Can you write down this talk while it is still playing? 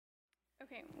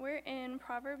Okay, we're in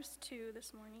Proverbs 2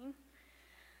 this morning,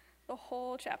 the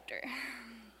whole chapter.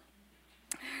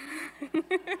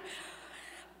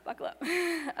 Buckle up.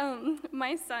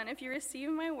 My son, if you receive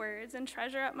my words and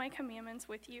treasure up my commandments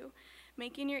with you,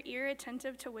 making your ear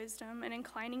attentive to wisdom and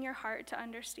inclining your heart to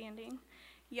understanding.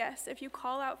 Yes, if you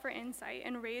call out for insight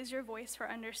and raise your voice for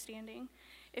understanding,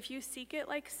 if you seek it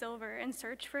like silver and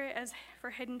search for it as for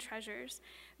hidden treasures,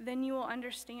 then you will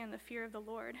understand the fear of the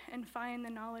Lord and find the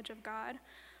knowledge of God.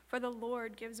 For the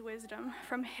Lord gives wisdom.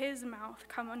 From his mouth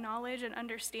come a knowledge and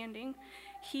understanding.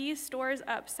 He stores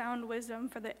up sound wisdom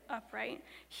for the upright.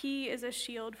 He is a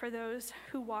shield for those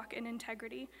who walk in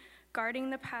integrity,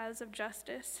 guarding the paths of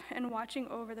justice and watching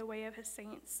over the way of his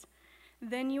saints.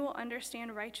 Then you will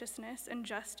understand righteousness and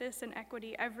justice and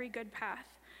equity, every good path.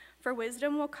 For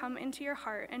wisdom will come into your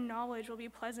heart, and knowledge will be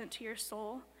pleasant to your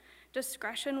soul.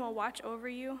 Discretion will watch over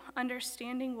you,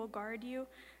 understanding will guard you,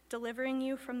 delivering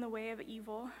you from the way of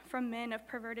evil, from men of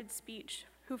perverted speech,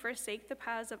 who forsake the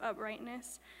paths of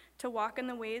uprightness, to walk in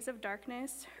the ways of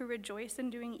darkness, who rejoice in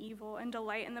doing evil and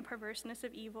delight in the perverseness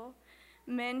of evil,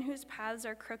 men whose paths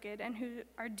are crooked and who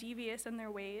are devious in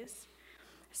their ways.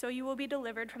 So you will be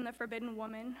delivered from the forbidden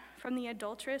woman, from the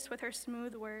adulteress with her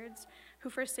smooth words, who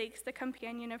forsakes the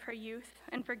companion of her youth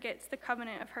and forgets the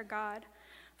covenant of her God.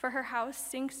 For her house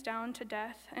sinks down to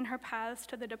death, and her paths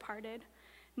to the departed.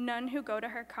 None who go to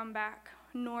her come back,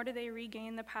 nor do they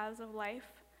regain the paths of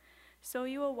life. So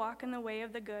you will walk in the way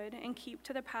of the good and keep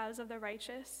to the paths of the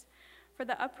righteous. For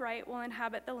the upright will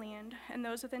inhabit the land, and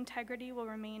those with integrity will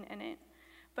remain in it.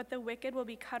 But the wicked will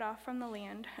be cut off from the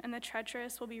land, and the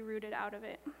treacherous will be rooted out of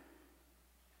it.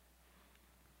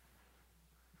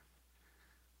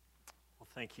 Well,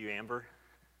 thank you, Amber.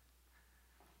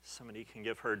 Somebody can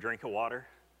give her a drink of water.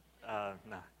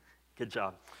 No, good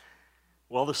job.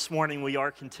 Well, this morning we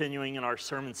are continuing in our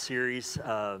sermon series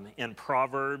in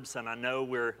Proverbs, and I know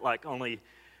we're like only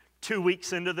 2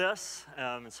 weeks into this,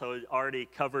 and so we already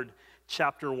covered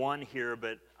chapter 1 here,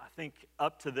 but I think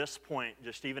up to this point,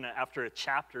 just even after a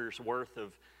chapter's worth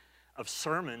of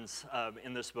sermons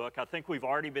in this book, I think we've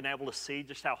already been able to see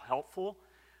just how helpful,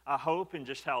 I hope, and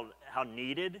just how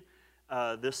needed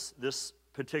this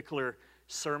particular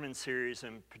sermon series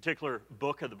and particular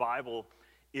book of the Bible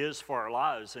is for our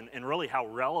lives, and really how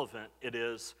relevant it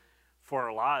is for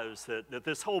our lives, that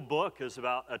this whole book is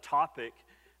about a topic,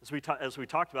 as we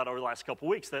talked about over the last couple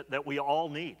weeks, that we all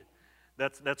need,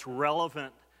 that's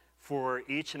relevant for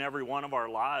each and every one of our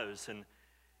lives,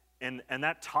 and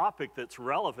that topic that's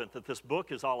relevant that this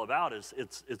book is all about is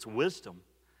it's wisdom,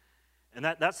 and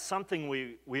that's something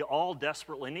we all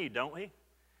desperately need, don't we?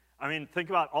 I mean, think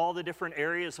about all the different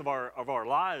areas of our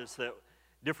lives, that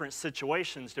different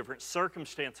situations, different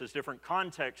circumstances, different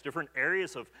contexts, different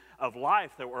areas of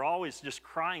life that we're always just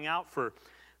crying out for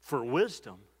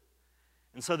wisdom.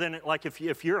 And so then, like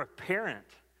if you're a parent,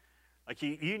 like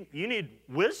you need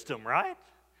wisdom, right?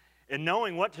 And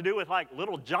knowing what to do with like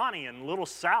little Johnny and little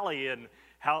Sally, and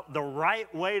how the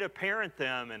right way to parent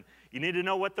them, and you need to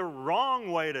know what the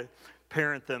wrong way to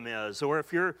parent them is. Or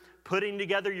if you're putting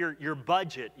together your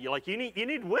budget, you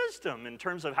need wisdom in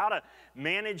terms of how to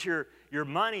manage your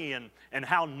money and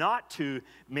how not to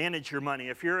manage your money.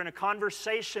 If you're in a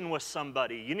conversation with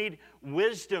somebody, you need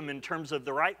wisdom in terms of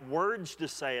the right words to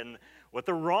say and what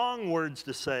the wrong words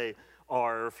to say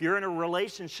are. If you're in a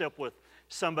relationship with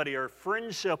somebody or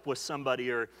friendship with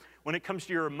somebody, or when it comes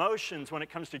to your emotions, when it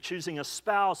comes to choosing a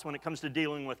spouse, when it comes to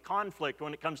dealing with conflict,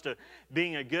 when it comes to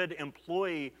being a good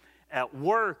employee at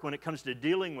work, when it comes to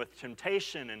dealing with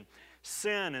temptation and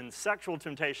sin and sexual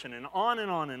temptation and on and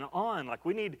on and on. Like,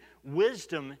 we need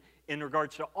wisdom in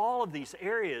regards to all of these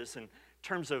areas in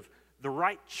terms of the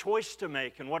right choice to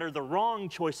make and what are the wrong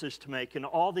choices to make in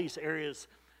all these areas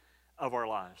of our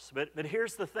lives. But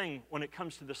here's the thing when it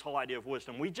comes to this whole idea of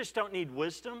wisdom. We just don't need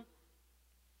wisdom.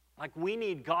 Like, we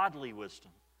need godly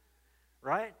wisdom,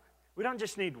 right? We don't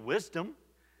just need wisdom.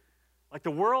 Like, the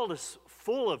world is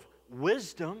full of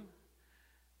wisdom.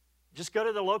 Just go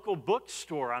to the local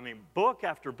bookstore. I mean, book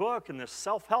after book in this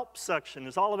self-help section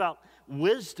is all about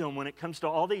wisdom when it comes to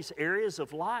all these areas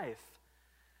of life.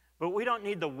 But we don't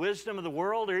need the wisdom of the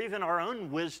world or even our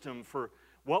own wisdom for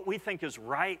what we think is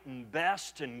right and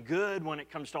best and good when it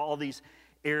comes to all these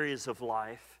areas of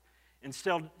life.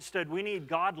 Instead, we need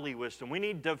godly wisdom. We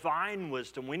need divine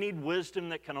wisdom. We need wisdom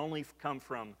that can only come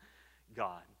from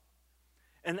God.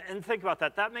 And think about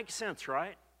that. That makes sense,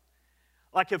 right?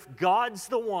 Like, if God's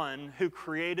the one who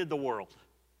created the world,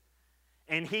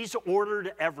 and He's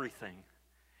ordered everything,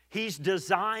 He's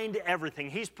designed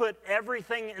everything, He's put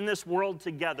everything in this world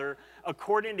together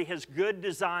according to His good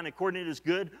design, according to His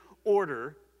good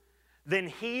order, then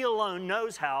He alone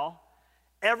knows how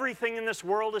everything in this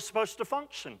world is supposed to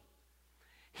function.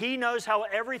 He knows how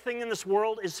everything in this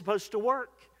world is supposed to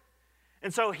work.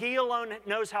 And so He alone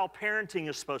knows how parenting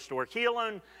is supposed to work. He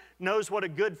alone knows what a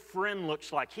good friend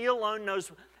looks like. He alone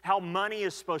knows how money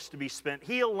is supposed to be spent.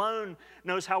 He alone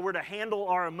knows how we're to handle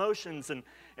our emotions and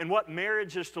what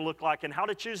marriage is to look like and how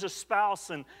to choose a spouse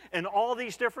and all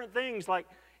these different things. Like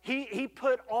He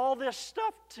put all this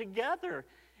stuff together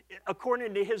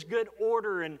according to His good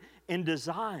order and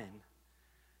design,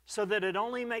 so that it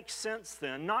only makes sense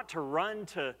then not to run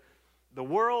to the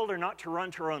world or not to run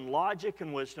to our own logic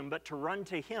and wisdom, but to run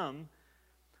to Him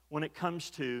when it comes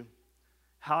to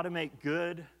how to make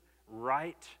good,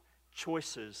 right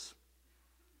choices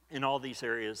in all these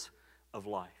areas of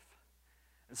life.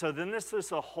 And so then this is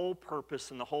the whole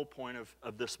purpose and the whole point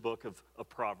of this book of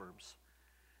Proverbs.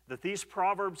 That these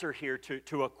Proverbs are here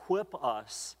to equip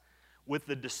us with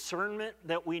the discernment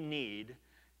that we need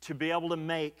to be able to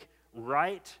make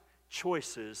right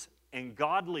choices and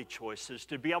godly choices,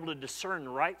 to be able to discern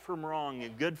right from wrong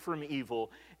and good from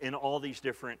evil in all these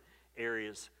different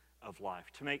areas of life.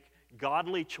 To make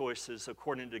godly choices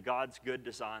according to God's good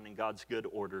design and God's good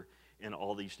order in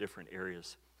all these different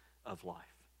areas of life.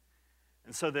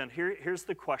 And so then here's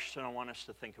the question I want us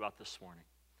to think about this morning.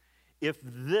 If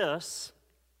this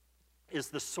is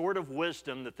the sort of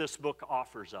wisdom that this book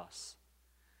offers us,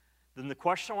 then the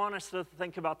question I want us to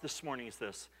think about this morning is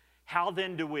this: how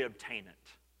then do we obtain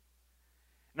it?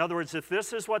 In other words, if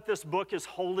this is what this book is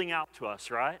holding out to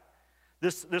us, right?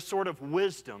 This sort of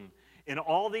wisdom in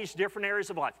all these different areas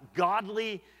of life,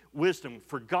 godly wisdom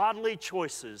for godly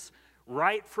choices,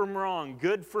 right from wrong,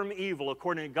 good from evil,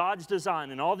 according to God's design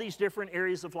in all these different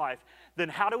areas of life, then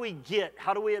how do we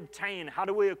obtain, how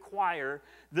do we acquire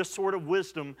this sort of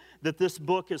wisdom that this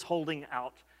book is holding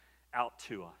out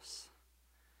to us?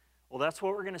 Well, that's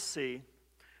what we're going to see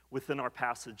within our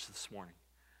passage this morning.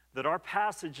 That our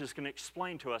passage is going to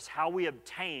explain to us how we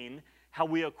obtain, how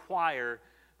we acquire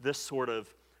this sort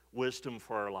of wisdom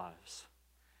for our lives.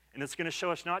 And it's going to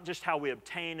show us not just how we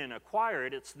obtain and acquire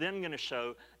it, it's then going to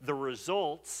show the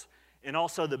results and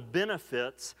also the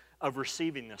benefits of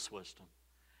receiving this wisdom.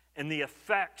 And the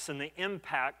effects and the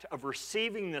impact of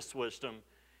receiving this wisdom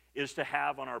is to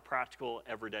have on our practical,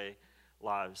 everyday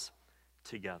lives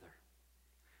together.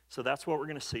 So that's what we're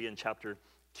going to see in chapter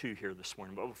 2 here this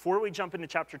morning. But before we jump into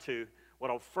chapter 2, what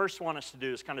I'll first want us to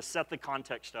do is kind of set the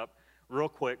context up real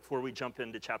quick before we jump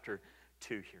into chapter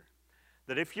 2 here.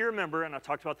 That if you remember, and I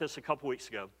talked about this a couple weeks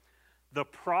ago, the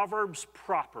Proverbs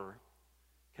proper,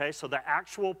 okay, so the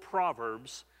actual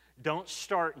Proverbs don't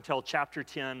start until chapter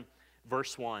 10,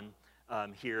 verse 1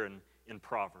 here in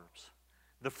Proverbs.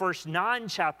 The first 9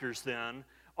 chapters then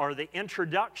are the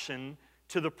introduction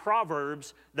to the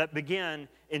Proverbs that begin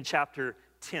in chapter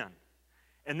 10.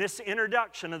 And this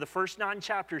introduction of the first 9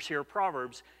 chapters here of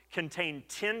Proverbs contain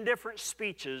 10 different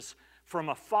speeches from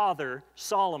a father,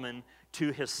 Solomon,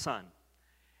 to his son.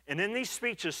 And in these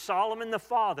speeches, Solomon the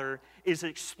father is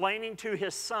explaining to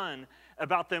his son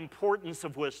about the importance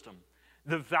of wisdom,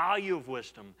 the value of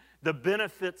wisdom, the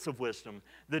benefits of wisdom,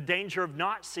 the danger of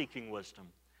not seeking wisdom.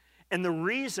 And the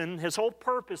reason, his whole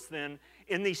purpose then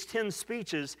in these 10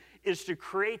 speeches is to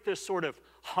create this sort of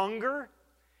hunger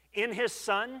in his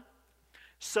son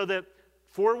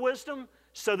for wisdom,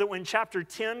 so that when chapter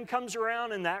 10 comes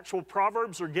around and the actual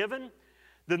Proverbs are given,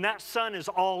 then that son is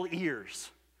all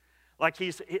ears. Like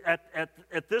he's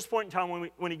at this point in time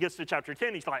when he gets to chapter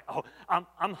 10, he's like, oh,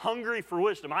 I'm hungry for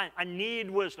wisdom. I need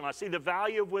wisdom. I see the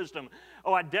value of wisdom.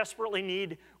 Oh, I desperately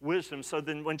need wisdom. So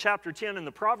then when chapter 10 and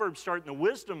the Proverbs start and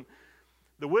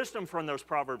the wisdom from those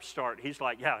Proverbs start, he's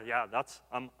like, yeah,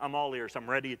 I'm all ears. I'm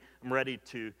ready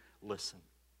to listen.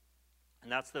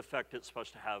 And that's the effect it's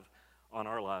supposed to have on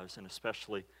our lives, and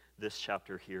especially this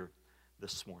chapter here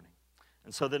this morning.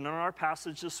 And so then in our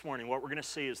passage this morning, what we're going to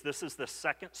see is this is the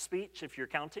second speech, if you're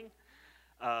counting,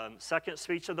 second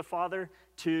speech of the father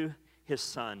to his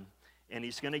son. And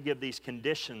he's going to give these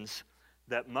conditions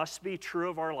that must be true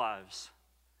of our lives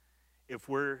if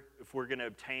we're going to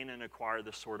obtain and acquire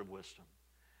this sort of wisdom.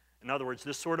 In other words,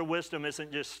 this sort of wisdom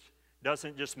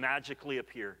doesn't just magically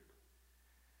appear.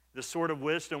 This sort of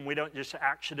wisdom, we don't just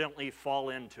accidentally fall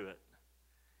into it.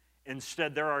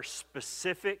 Instead, there are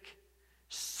specific,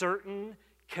 certain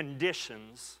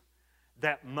conditions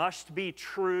that must be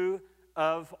true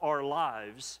of our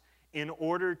lives in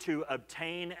order to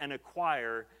obtain and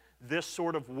acquire this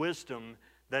sort of wisdom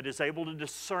that is able to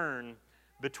discern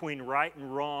between right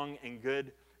and wrong and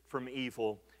good from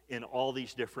evil in all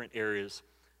these different areas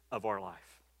of our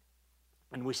life.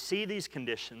 And we see these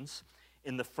conditions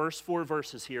in the first 4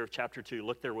 verses here of chapter 2.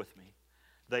 Look there with me.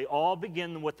 They all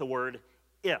begin with the word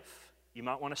if. You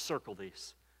might want to circle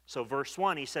these. So verse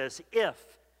 1, he says,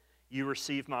 if you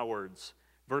receive my words.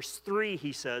 Verse 3,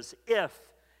 he says, if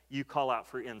you call out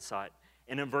for insight.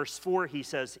 And in verse 4, he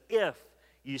says, if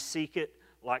you seek it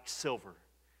like silver.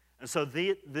 And so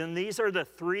then these are the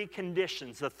three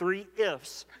conditions, the three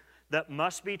ifs that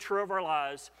must be true of our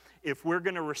lives if we're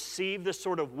going to receive the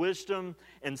sort of wisdom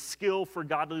and skill for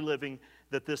godly living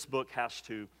that this book has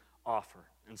to offer.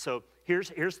 And so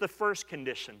here's the first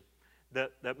condition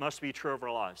that must be true of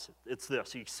our lives. It's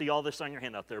this. You see all this on your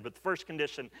hand out there, but the first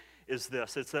condition is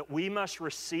this. It's that we must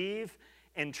receive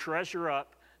and treasure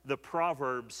up the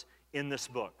Proverbs in this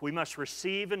book. We must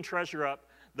receive and treasure up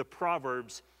the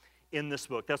Proverbs in this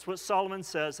book. That's what Solomon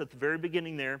says at the very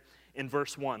beginning there in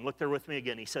verse 1. Look there with me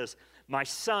again. He says, my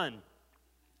son,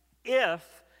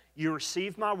 if you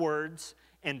receive my words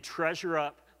and treasure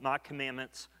up my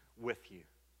commandments with you.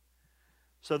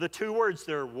 So the two words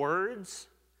there, words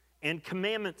and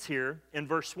commandments here in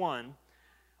verse 1,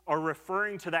 are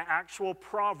referring to the actual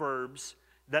Proverbs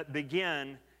that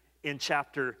begin in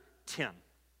chapter 10.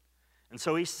 And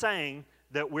so he's saying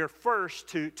that we're first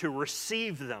to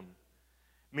receive them,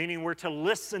 meaning we're to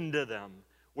listen to them,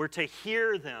 we're to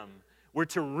hear them, we're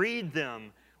to read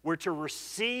them, we're to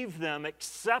receive them,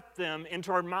 accept them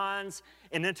into our minds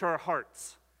and into our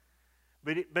hearts.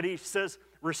 But he says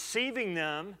receiving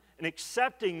them and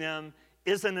accepting them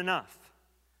isn't enough.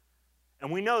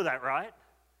 And we know that, right?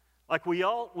 Like we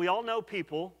all know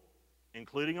people,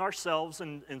 including ourselves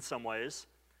in some ways,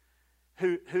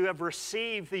 who have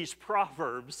received these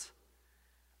Proverbs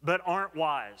but aren't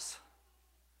wise.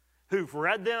 Who've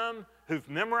read them, who've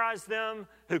memorized them,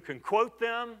 who can quote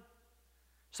them.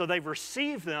 So they've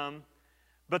received them,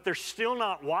 but they're still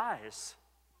not wise.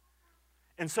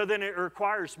 And so then it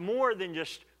requires more than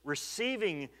just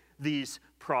receiving these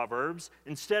Proverbs.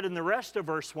 Instead, in the rest of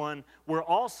verse 1, we're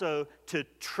also to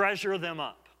treasure them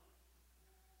up.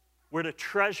 We're to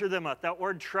treasure them up. That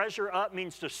word treasure up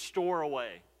means to store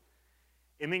away.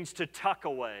 It means to tuck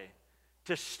away,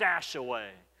 to stash away,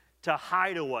 to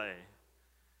hide away.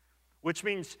 Which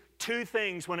means two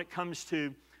things when it comes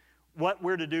to what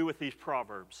we're to do with these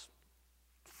Proverbs.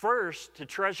 First, to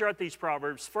treasure up these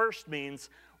Proverbs, first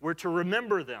means we're to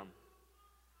remember them,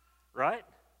 right?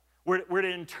 We're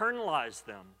to internalize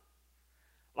them.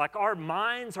 Like our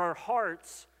minds, our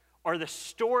hearts are the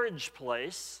storage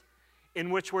place in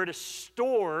which we're to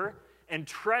store and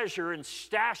treasure and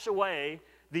stash away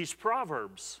these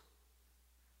Proverbs.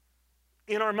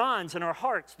 In our minds and our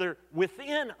hearts, they're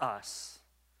within us.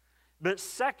 But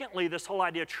secondly, this whole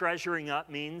idea of treasuring up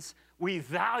means we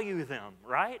value them,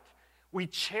 right? We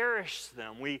cherish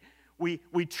them.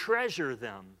 We treasure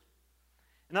them.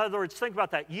 In other words, think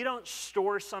about that. You don't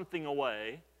store something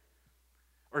away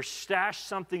or stash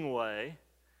something away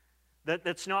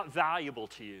that's not valuable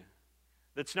to you,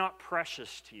 that's not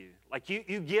precious to you. Like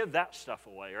you give that stuff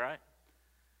away, right?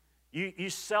 You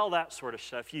sell that sort of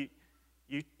stuff.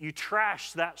 You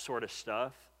trash that sort of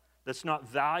stuff that's not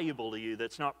valuable to you,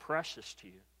 that's not precious to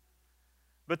you.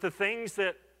 But the things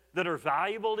that are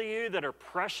valuable to you, that are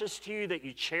precious to you, that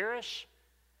you cherish,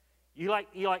 you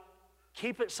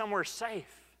keep it somewhere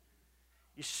safe.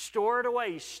 You store it away,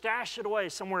 you stash it away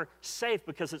somewhere safe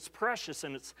because it's precious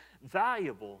and it's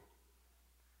valuable.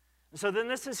 And so then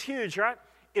this is huge, right?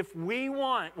 If we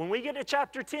want, when we get to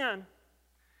chapter 10,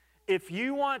 if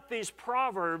you want these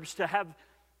Proverbs to have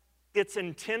its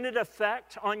intended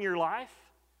effect on your life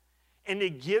and to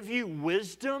give you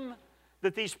wisdom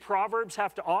that these Proverbs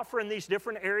have to offer in these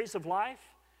different areas of life,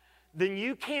 then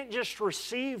you can't just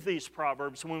receive these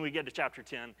Proverbs when we get to chapter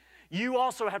 10. You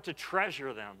also have to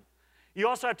treasure them. You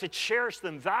also have to cherish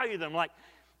them, value them, like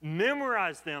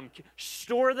memorize them,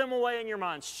 store them away in your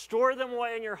mind, store them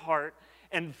away in your heart,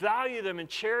 and value them and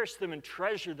cherish them and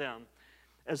treasure them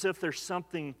as if they're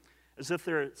something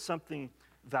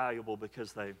valuable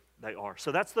because they are.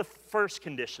 So that's the first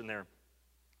condition there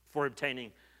for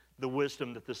obtaining the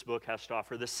wisdom that this book has to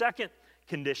offer. The second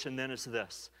condition then is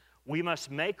this. We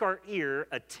must make our ear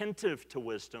attentive to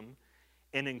wisdom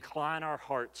and incline our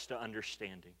hearts to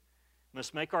understanding. We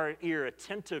must make our ear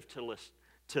attentive to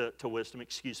wisdom,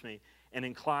 and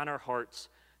incline our hearts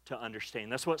to understand.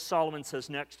 That's what Solomon says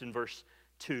next in verse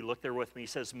 2. Look there with me. He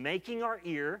says, making our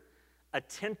ear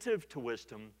attentive to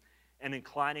wisdom and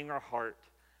inclining our heart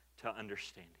to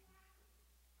understanding.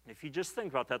 If you just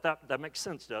think about that makes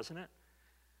sense, doesn't it?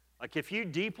 Like if you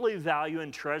deeply value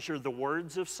and treasure the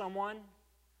words of someone,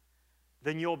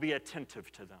 then you'll be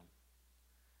attentive to them,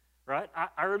 right?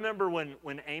 I remember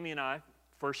when Amy and I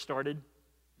first started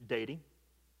dating,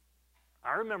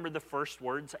 I remember the first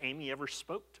words Amy ever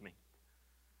spoke to me.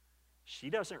 She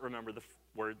doesn't remember the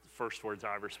first words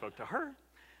I ever spoke to her,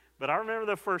 but I remember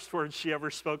the first words she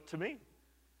ever spoke to me.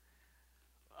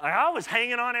 I was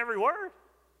hanging on every word.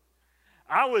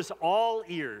 I was all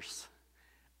ears.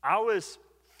 I was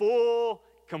full,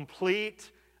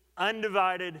 complete,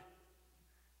 undivided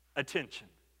attention.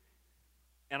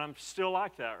 And I'm still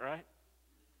like that, right?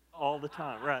 All the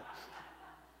time, right?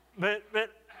 But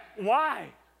why?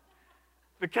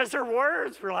 Because her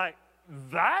words were like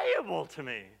valuable to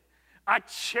me. I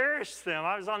cherished them.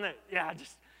 I was on that,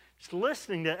 just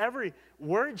listening to every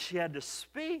word she had to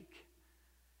speak.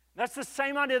 That's the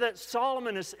same idea that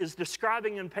Solomon is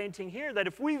describing and painting here, that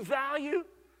if we value,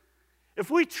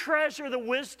 if we treasure the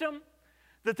wisdom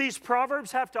that these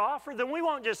Proverbs have to offer, then we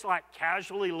won't just like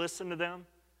casually listen to them.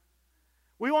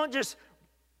 We won't just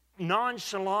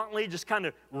nonchalantly just kind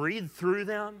of read through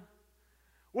them.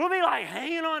 We'll be like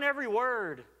hanging on every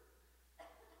word.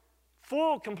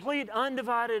 Full, complete,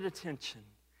 undivided attention.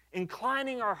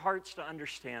 Inclining our hearts to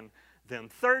understand them.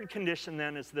 Third condition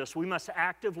then is this. We must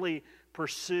actively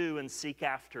pursue and seek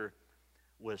after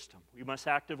wisdom. We must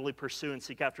actively pursue and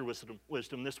seek after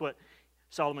wisdom. This is what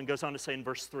Solomon goes on to say in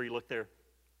verse 3. Look there.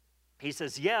 He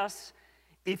says, yes,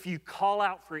 if you call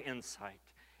out for insight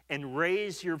and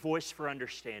raise your voice for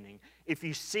understanding, if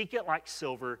you seek it like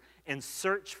silver and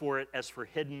search for it as for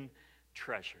hidden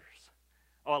treasures.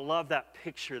 Oh, I love that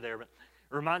picture there. But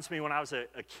it reminds me when I was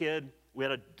a kid, we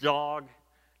had a dog.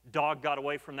 Dog got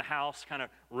away from the house, kind of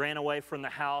ran away from the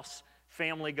house.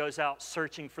 Family goes out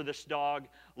searching for this dog,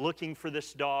 looking for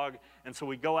this dog. And so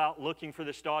we go out looking for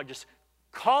this dog, just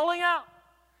calling out,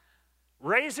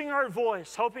 raising our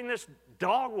voice, hoping this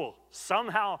dog will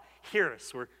somehow hear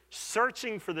us. We're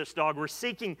searching for this dog. We're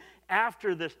seeking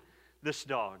after this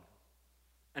dog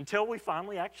until we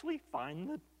finally actually find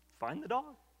the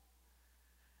dog.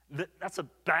 That's a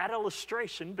bad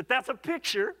illustration, but that's a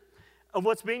picture of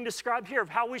what's being described here, of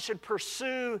how we should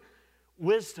pursue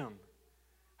wisdom,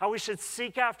 how we should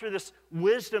seek after this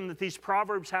wisdom that these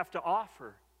Proverbs have to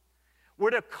offer.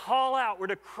 We're to call out, we're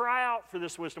to cry out for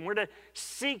this wisdom. We're to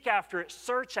seek after it,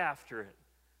 search after it.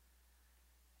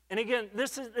 And again,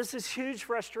 this is huge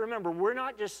for us to remember. We're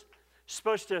not just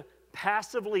supposed to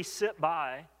passively sit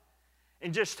by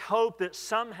and just hope that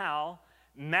somehow,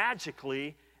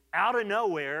 magically, out of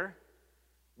nowhere,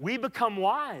 we become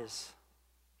wise.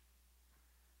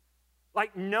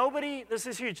 Like nobody, this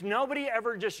is huge, nobody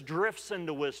ever just drifts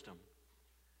into wisdom.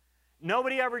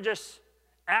 Nobody ever just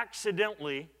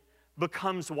accidentally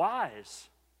becomes wise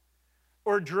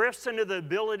or drifts into the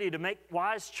ability to make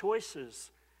wise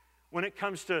choices when it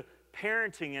comes to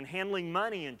parenting and handling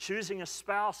money and choosing a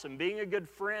spouse and being a good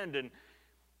friend and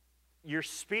your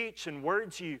speech and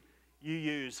words you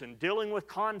use and dealing with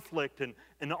conflict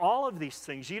and all of these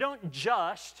things. You don't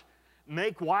just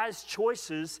make wise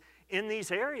choices in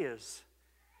these areas.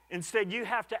 Instead, you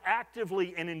have to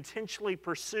actively and intentionally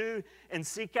pursue and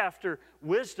seek after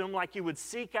wisdom like you would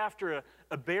seek after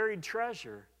a buried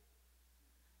treasure.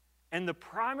 And the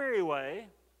primary way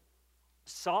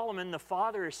Solomon, the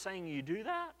father, is saying you do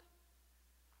that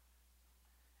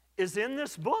is in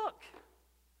this book.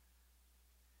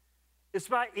 It's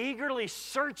by eagerly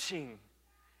searching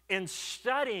and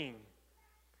studying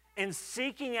and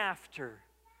seeking after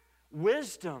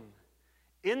wisdom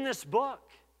in this book,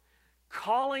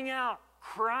 calling out,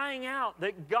 crying out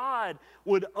that God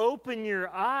would open your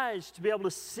eyes to be able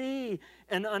to see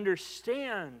and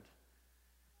understand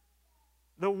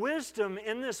the wisdom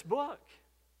in this book.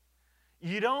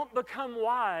 You don't become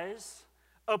wise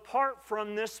apart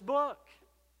from this book.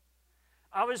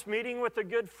 I was meeting with a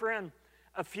good friend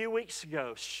a few weeks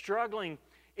ago, struggling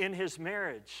in his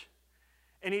marriage.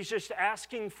 And he's just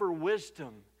asking for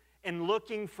wisdom and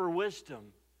looking for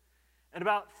wisdom. And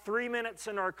about 3 minutes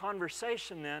into our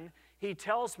conversation then, he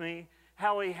tells me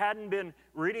how he hadn't been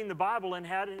reading the Bible and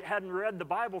hadn't read the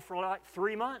Bible for like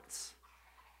 3 months.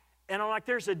 And I'm like,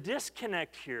 there's a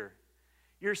disconnect here.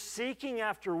 You're seeking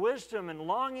after wisdom and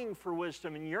longing for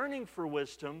wisdom and yearning for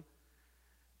wisdom,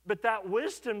 but that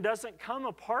wisdom doesn't come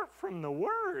apart from the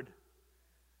Word.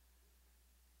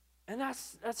 And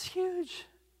that's huge.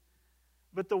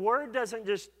 But the Word doesn't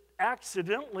just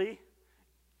accidentally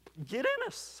get in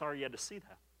us. Sorry you had to see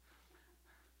that.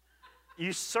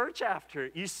 You search after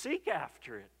it. You seek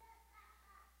after it.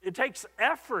 It takes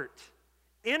effort,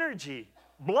 energy,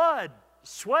 blood,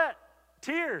 sweat,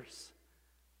 tears.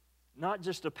 Not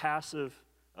just a passive,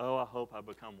 oh, I hope I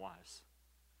become wise.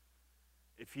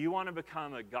 If you want to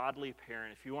become a godly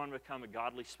parent, if you want to become a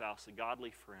godly spouse, a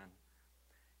godly friend,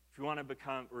 if you want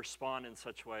to respond in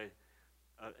such a way,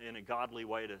 in a godly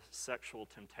way to sexual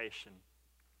temptation,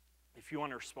 if you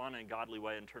want to respond in a godly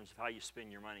way in terms of how you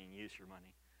spend your money and use your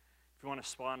money, if you want to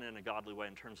respond in a godly way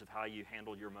in terms of how you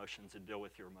handle your emotions and deal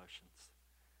with your emotions,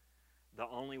 the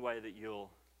only way that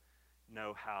you'll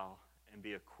know how and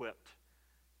be equipped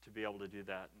to be able to do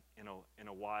that in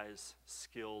a wise,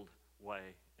 skilled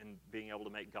way, and being able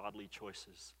to make godly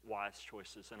choices, wise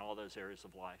choices in all those areas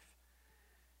of life,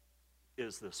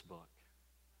 is this book.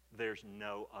 There's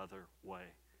no other way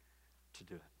to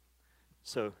do it.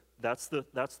 So that's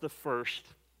the first.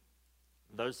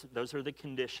 Those are the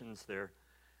conditions there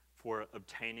for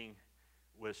obtaining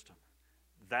wisdom.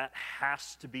 That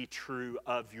has to be true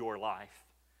of your life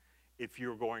if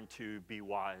you're going to be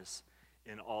wise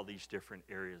in all these different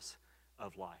areas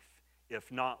of life.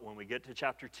 If not, when we get to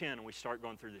chapter 10 and we start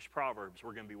going through these Proverbs,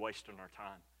 we're going to be wasting our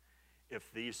time.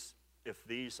 If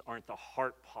these aren't the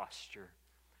heart posture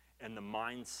and the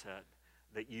mindset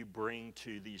that you bring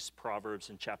to these Proverbs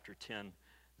in chapter 10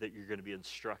 that you're going to be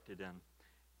instructed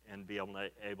in and be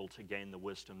able to gain the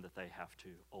wisdom that they have to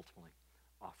ultimately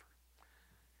offer.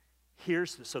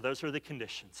 So those are the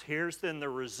conditions. Here's then the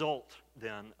result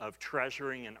then of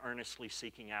treasuring and earnestly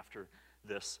seeking after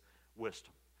this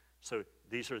wisdom. So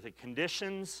these are the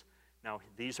conditions. Now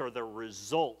these are the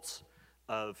results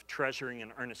of treasuring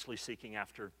and earnestly seeking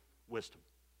after wisdom.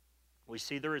 We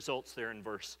see the results there in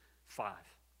verse 5.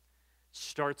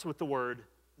 Starts with the word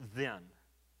then.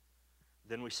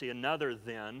 Then we see another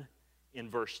then in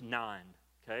verse 9.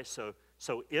 Okay, so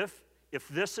if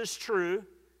this is true,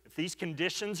 if these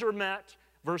conditions are met,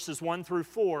 verses 1 through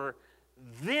 4,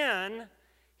 then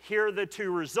here are the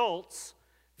two results,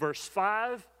 verse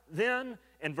 5 then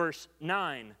and verse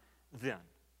 9 then.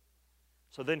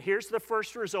 So then here's the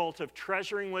first result of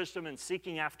treasuring wisdom and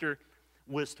seeking after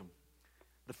wisdom.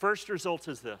 The first result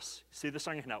is this. See this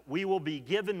on your handout. We will be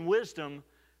given wisdom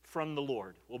from the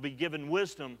Lord. We'll be given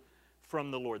wisdom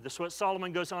from the Lord. This is what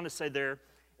Solomon goes on to say there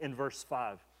in verse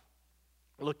 5.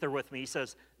 Look there with me. He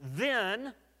says,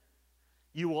 then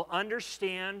you will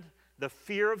understand the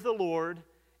fear of the Lord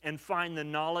and find the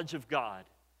knowledge of God.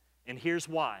 And here's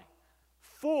why.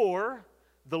 For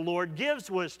the Lord gives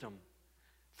wisdom.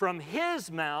 From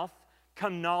his mouth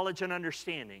come knowledge and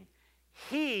understanding.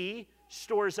 He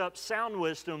stores up sound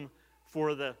wisdom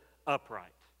for the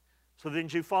upright. So then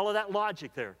you follow that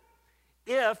logic there.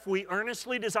 If we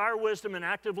earnestly desire wisdom and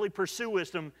actively pursue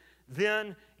wisdom,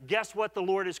 then guess what the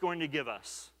Lord is going to give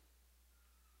us?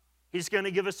 He's going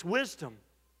to give us wisdom.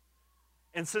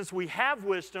 And since we have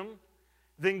wisdom,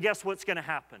 then guess what's going to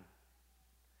happen?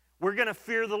 We're going to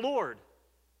fear the Lord.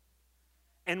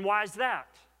 And why is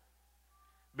that?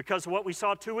 Because of what we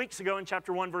saw 2 weeks ago in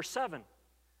chapter 1, verse 7.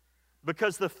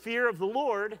 Because the fear of the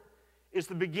Lord is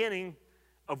the beginning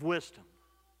of wisdom.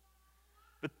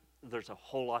 But there's a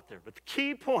whole lot there. But the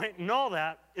key point in all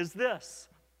that is this,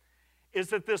 is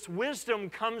that this wisdom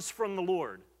comes from the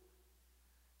Lord.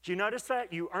 Do you notice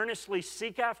that? You earnestly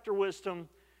seek after wisdom,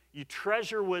 you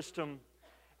treasure wisdom,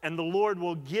 and the Lord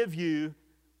will give you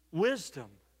wisdom.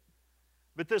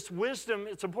 But this wisdom,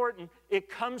 it's important, it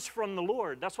comes from the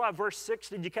Lord. That's why verse 6,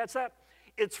 did you catch that?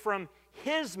 It's from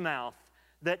his mouth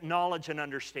that knowledge and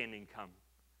understanding come.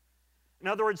 In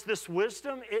other words, this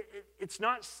wisdom, it's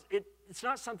not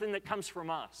something that comes from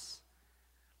us.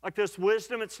 Like this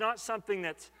wisdom, it's not something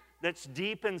that's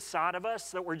deep inside of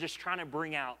us that we're just trying to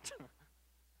bring out.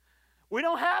 We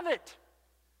don't have it.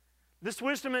 This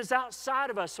wisdom is outside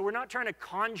of us, so we're not trying to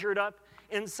conjure it up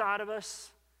inside of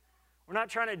us. We're not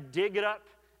trying to dig it up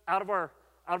out of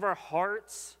our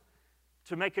hearts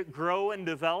to make it grow and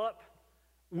develop.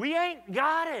 We ain't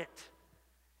got it.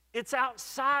 It's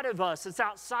outside of us. It's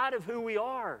outside of who we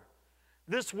are.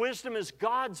 This wisdom is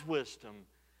God's wisdom.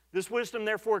 This wisdom,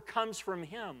 therefore, comes from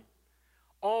him.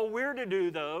 All we're to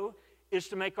do, though, is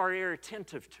to make our ear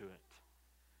attentive to it,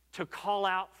 to call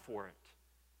out for it,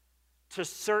 to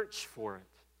search for it,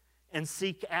 and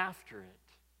seek after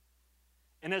it.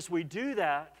 And as we do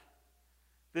that,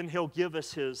 then he'll give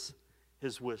us his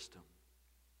wisdom.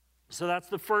 So that's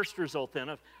the first result then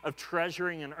of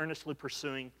treasuring and earnestly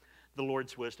pursuing the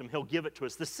Lord's wisdom. He'll give it to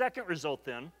us. The second result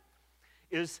then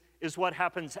is what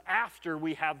happens after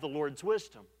we have the Lord's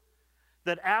wisdom.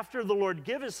 That after the Lord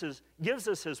gives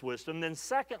us his wisdom, then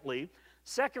second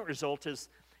result is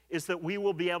that we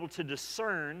will be able to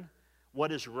discern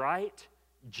what is right,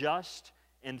 just,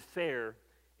 and fair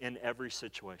in every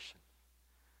situation.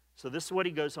 So this is what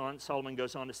Solomon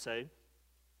goes on to say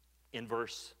in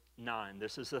verse 9.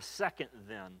 This is the second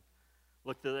then.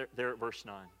 Look there at verse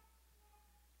 9.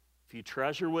 If you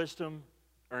treasure wisdom,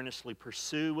 earnestly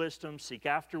pursue wisdom, seek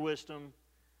after wisdom,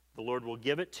 the Lord will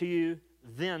give it to you.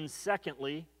 Then,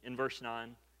 secondly, in verse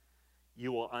 9,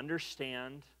 you will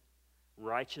understand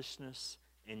righteousness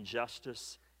and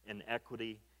justice and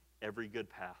equity, every good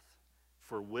path.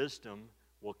 For wisdom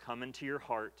will come into your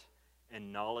heart,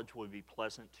 and knowledge will be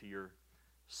pleasant to your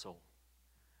soul.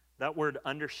 That word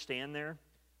understand there,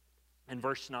 in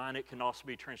verse 9, it can also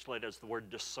be translated as the word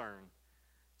discern.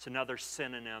 It's another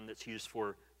synonym that's used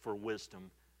for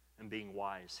wisdom and being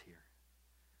wise here.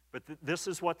 But this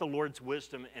is what the Lord's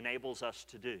wisdom enables us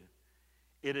to do.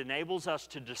 It enables us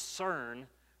to discern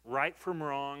right from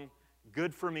wrong,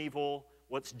 good from evil,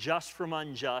 what's just from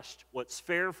unjust, what's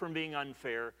fair from being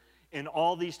unfair, in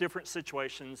all these different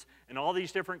situations, in all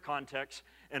these different contexts,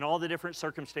 in all the different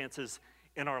circumstances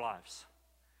in our lives.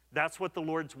 That's what the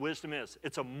Lord's wisdom is.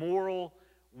 It's a moral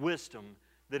wisdom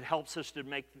that helps us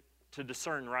to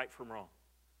discern right from wrong.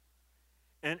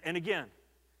 And again,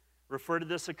 referred to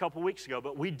this a couple weeks ago,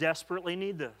 but we desperately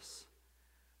need this.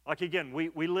 Like again,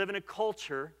 we live in a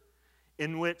culture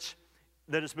in which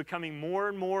that is becoming more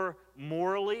and more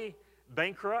morally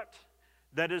bankrupt,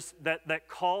 that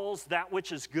calls that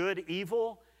which is good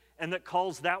evil, and that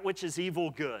calls that which is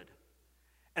evil good.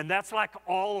 And that's like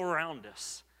all around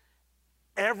us,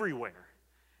 everywhere.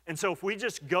 And so if we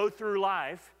just go through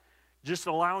life just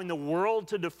allowing the world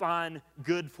to define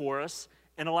good for us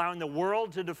and allowing the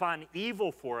world to define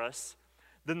evil for us,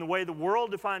 then the way the world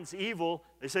defines evil,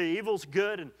 they say evil's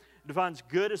good and defines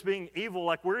good as being evil,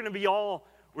 like we're not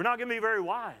going to be very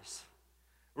wise.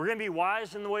 We're going to be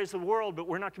wise in the ways of the world, but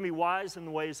we're not going to be wise in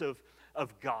the ways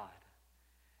of God.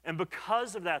 And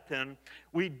because of that then,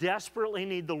 we desperately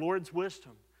need the Lord's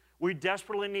wisdom. We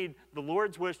desperately need the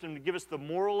Lord's wisdom to give us the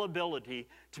moral ability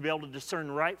to be able to discern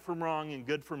right from wrong and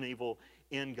good from evil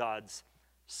in God's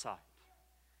sight.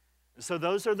 And so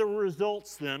those are the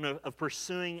results then of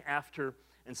pursuing after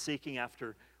and seeking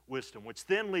after wisdom, which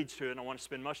then leads to, and I want to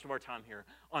spend most of our time here,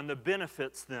 on the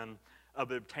benefits then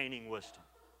of obtaining wisdom.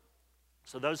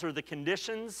 So those are the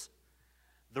conditions,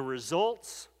 the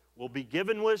results. We'll be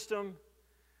given wisdom.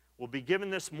 We'll be given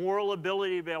this moral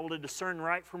ability to be able to discern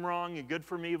right from wrong and good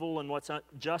from evil and what's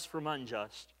just from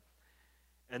unjust.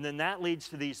 And then that leads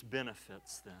to these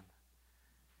benefits then.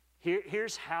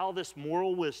 Here's how this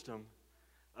moral wisdom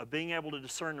of being able to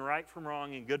discern right from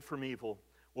wrong and good from evil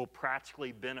will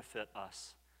practically benefit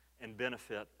us and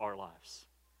benefit our lives.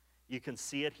 You can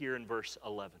see it here in verse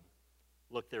 11.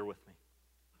 Look there with me.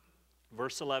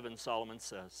 Verse 11, Solomon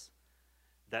says,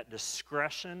 that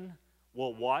discretion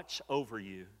will watch over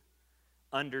you.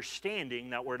 Understanding,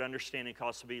 that word understanding can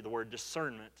also be the word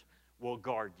discernment, will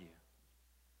guard you.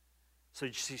 So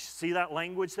you see that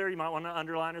language there? You might want to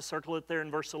underline or circle it there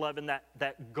in verse 11,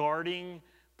 that guarding,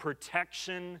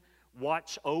 protection,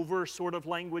 watch over sort of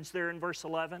language there in verse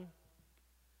 11.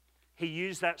 He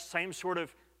used that same sort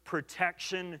of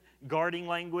protection, guarding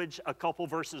language a couple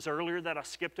verses earlier that I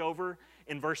skipped over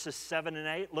in verses 7 and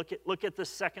 8. Look at the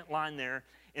second line there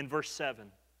in verse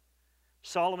 7.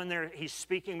 Solomon there, he's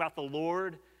speaking about the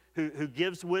Lord who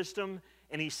gives wisdom,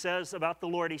 and he says about the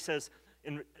Lord, he says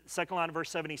in the second line of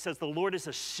verse 7, he says, the Lord is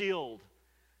a shield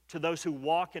to those who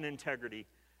walk in integrity,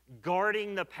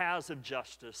 guarding the paths of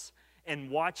justice and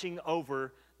watching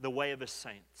over the way of his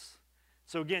saints.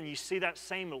 So again, you see that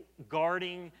same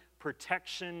guarding,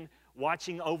 protection,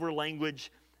 watching over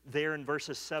language there in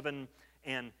verses 7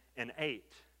 and 8.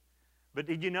 But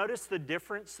did you notice the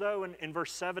difference, though, in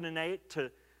verse 7 and 8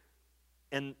 to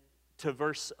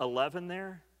verse 11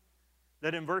 there?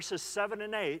 That in verses 7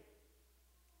 and 8,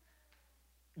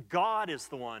 God is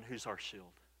the one who's our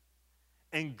shield.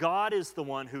 And God is the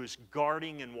one who's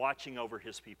guarding and watching over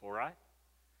his people, right?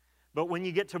 But when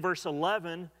you get to verse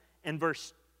 11 and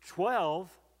verse 12,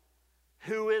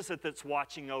 who is it that's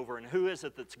watching over and who is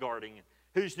it that's guarding?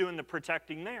 Who's doing the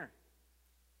protecting there?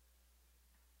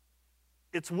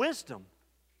 It's wisdom.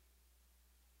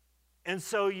 And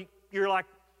so you're like,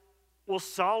 well,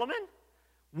 Solomon,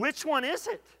 which one is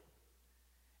it?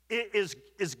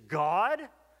 Is God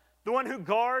the one who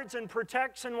guards and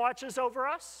protects and watches over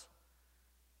us?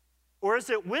 Or is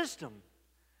it wisdom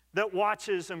that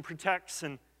watches and protects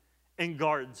and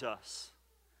guards us?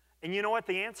 And you know what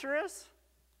the answer is?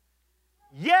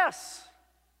 Yes.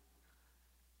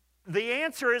 The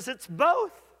answer is it's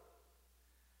both.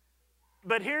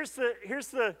 But here's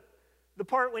the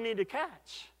part we need to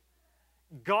catch.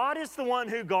 God is the one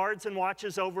who guards and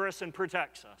watches over us and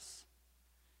protects us.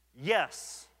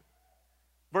 Yes.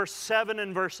 Verse 7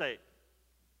 and verse 8.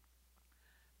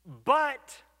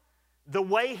 But the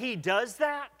way he does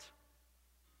that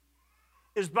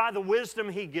is by the wisdom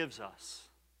he gives us.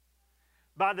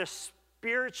 By the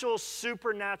spiritual,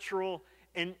 supernatural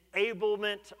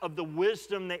enablement of the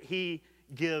wisdom that he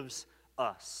gives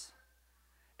us.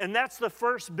 And that's the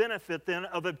first benefit then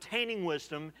of obtaining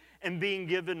wisdom and being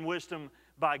given wisdom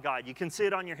by God. You can see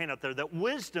it on your hand up there, that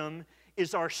wisdom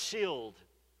is our shield.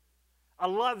 I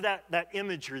love that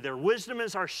imagery there. Wisdom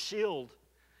is our shield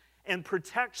and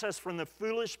protects us from the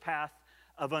foolish path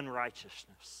of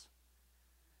unrighteousness.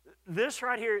 This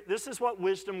right here, this is what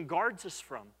wisdom guards us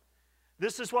from.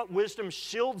 This is what wisdom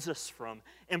shields us from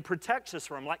and protects us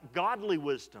from, like godly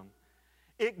wisdom.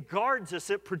 It guards us,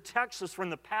 it protects us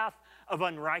from the path of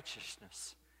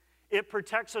unrighteousness. It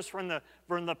protects us from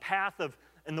the path of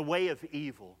and the way of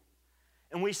evil.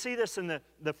 And we see this in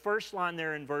the first line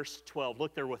there in verse 12.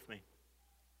 Look there with me.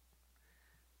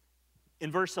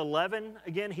 In verse 11,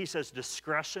 again, he says,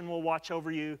 discretion will watch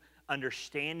over you,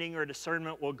 understanding or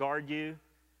discernment will guard you.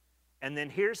 And then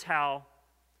here's how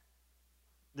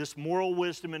this moral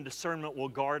wisdom and discernment will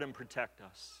guard and protect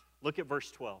us. Look at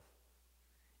verse 12.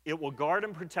 It will guard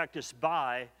and protect us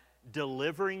by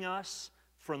delivering us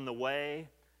from the way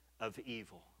of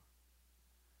evil.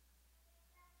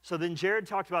 So then Jared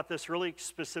talked about this really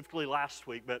specifically last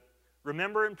week, but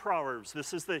remember in Proverbs,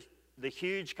 this is the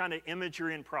huge kind of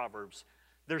imagery in Proverbs.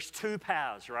 There's two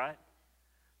paths, right?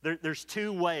 There's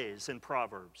two ways in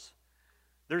Proverbs.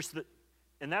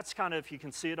 And that's kind of, if you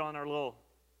can see it on our little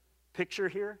picture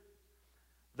here,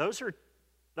 those are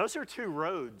two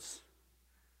roads,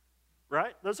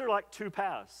 right? Those are like two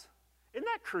paths. Isn't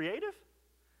that creative?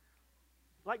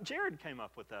 Like Jared came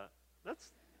up with that.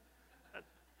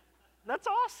 That's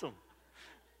awesome.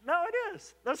 No, it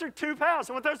is. Those are two paths.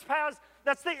 And with those paths,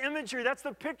 that's the imagery, that's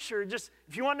the picture. Just,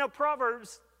 if you want to know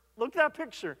Proverbs, look at that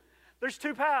picture. There's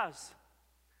two paths.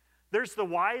 There's the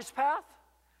wise path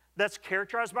that's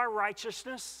characterized by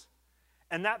righteousness,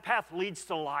 and that path leads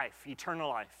to life, eternal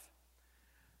life.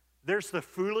 There's the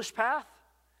foolish path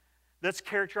that's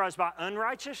characterized by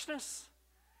unrighteousness,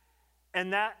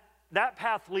 and that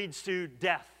path leads to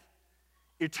death,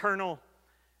 eternal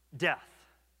death.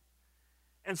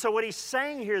 And so what he's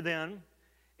saying here then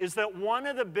is that one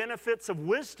of the benefits of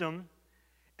wisdom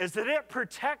is that it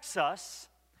protects us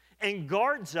and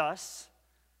guards us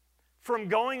from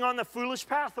going on the foolish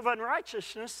path of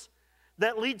unrighteousness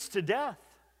that leads to death.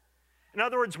 In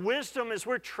other words, wisdom, as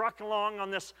we're trucking along on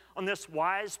this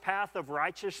wise path of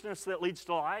righteousness that leads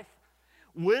to life,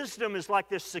 wisdom is like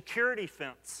this security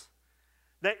fence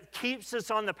that keeps us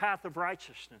on the path of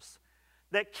righteousness,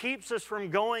 that keeps us from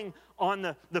going on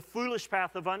the foolish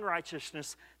path of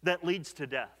unrighteousness that leads to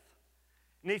death.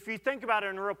 And if you think about it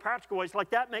in real practical ways, like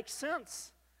that makes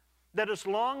sense. That as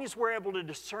long as we're able to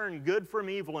discern good from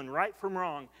evil and right from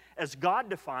wrong, as God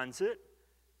defines it,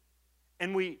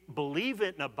 and we believe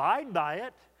it and abide by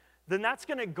it, then that's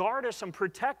going to guard us and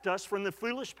protect us from the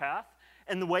foolish path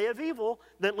and the way of evil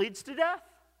that leads to death.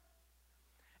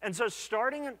 And so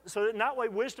so in that way,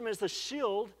 wisdom is the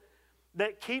shield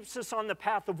that keeps us on the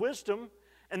path of wisdom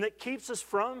and that keeps us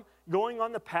from going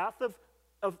on the path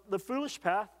of the foolish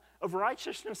path of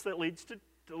righteousness that leads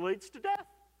to death.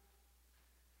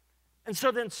 And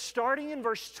so then starting in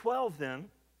verse 12 then,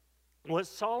 what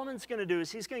Solomon's going to do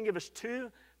is he's going to give us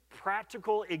two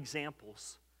practical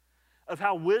examples of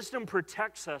how wisdom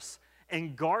protects us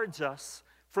and guards us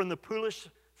from the foolish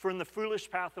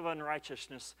path of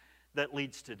unrighteousness that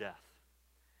leads to death.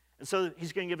 And so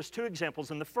he's going to give us two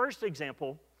examples. And the first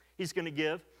example he's going to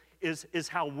give is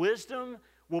how wisdom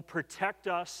will protect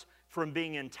us from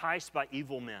being enticed by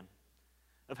evil men.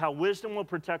 Of how wisdom will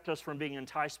protect us from being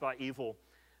enticed by evil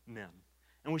men.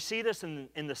 And we see this in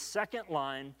the second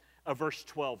line of verse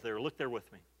 12 there. Look there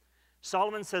with me.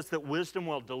 Solomon says that wisdom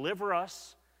will deliver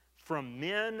us from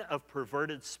men of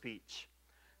perverted speech,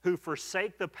 who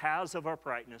forsake the paths of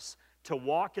uprightness to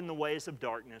walk in the ways of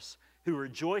darkness, who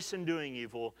rejoice in doing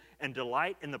evil and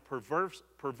delight in the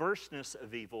perverseness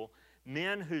of evil,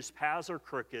 men whose paths are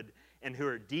crooked and who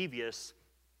are devious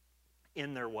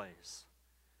in their ways.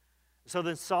 So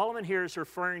then Solomon here is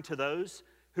referring to those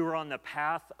who are on the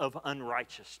path of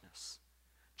unrighteousness.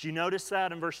 Do you notice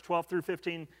that in verse 12 through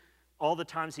 15? All the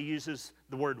times he uses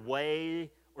the word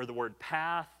way or the word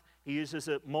path. He uses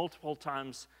it multiple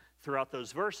times throughout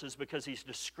those verses because he's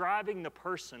describing the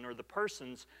person or the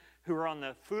persons who are on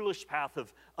the foolish path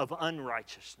of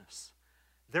unrighteousness.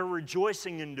 They're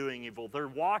rejoicing in doing evil. They're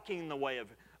walking in the way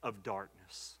of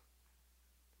darkness.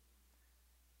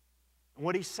 And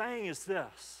what he's saying is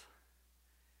this,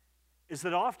 is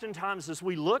that oftentimes as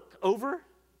we look over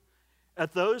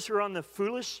at those who are on the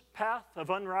foolish path of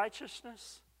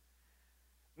unrighteousness,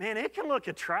 man, it can look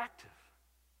attractive.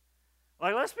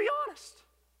 Like, let's be honest.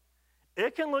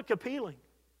 It can look appealing.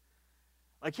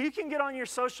 Like, you can get on your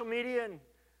social media and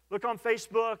look on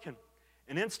Facebook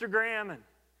and Instagram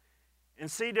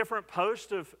and see different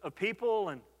posts of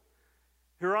people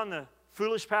who are on the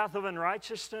foolish path of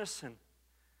unrighteousness and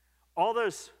all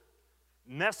those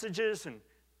messages and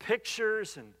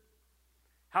pictures and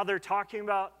how they're talking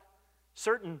about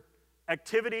certain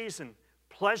activities and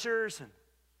pleasures, and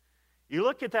you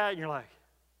look at that and you're like,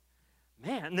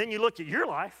 man, and then you look at your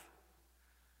life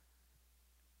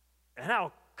and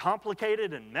how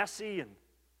complicated and messy and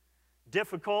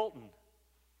difficult and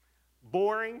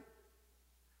boring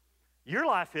your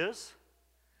life is,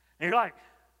 and you're like,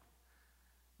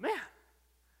 man,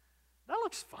 that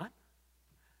looks fun.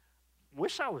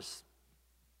 Wish I was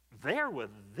there with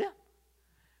them.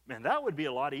 Man, that would be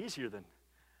a lot easier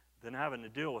than having to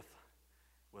deal with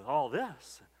all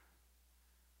this.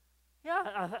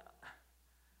 Yeah,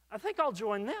 I think I'll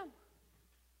join them.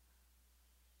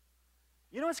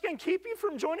 You know what's going to keep you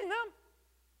from joining them?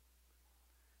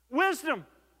 Wisdom.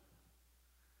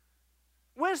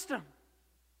 Wisdom.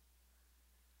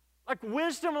 Like,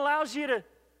 wisdom allows you to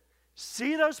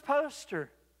see those posts or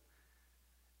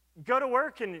go to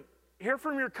work and hear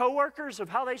from your coworkers of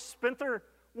how they spent their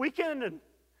weekend, and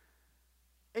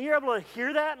you're able to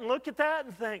hear that and look at that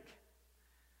and think,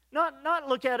 not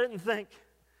look at it and think,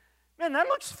 man, that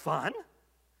looks fun.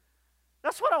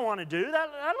 That's what I want to do.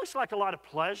 That looks like a lot of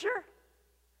pleasure.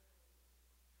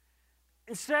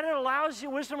 Instead,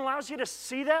 wisdom allows you to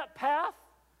see that path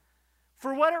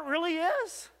for what it really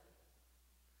is.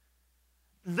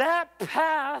 That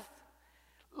path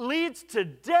leads to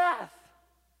death.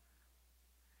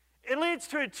 It leads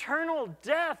to eternal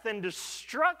death and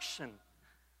destruction.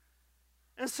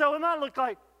 And so it might look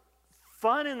like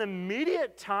fun in the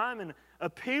immediate time and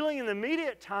appealing in the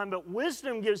immediate time, but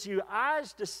wisdom gives you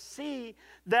eyes to see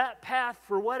that path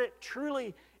for what it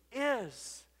truly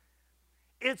is.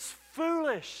 It's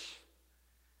foolish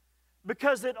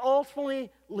because it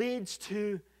ultimately leads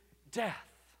to death.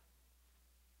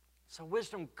 So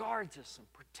wisdom guards us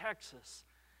and protects us,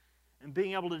 and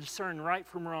being able to discern right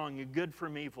from wrong and good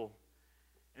from evil,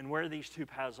 and where these two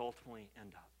paths ultimately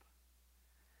end up.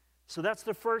 So that's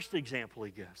the first example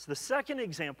he gives. The second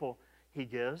example he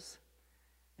gives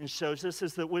and shows us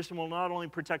is that wisdom will not only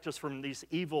protect us from these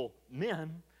evil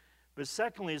men, but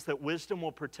secondly is that wisdom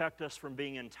will protect us from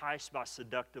being enticed by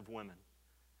seductive women.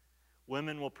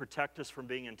 Women will protect us from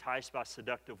being enticed by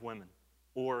seductive women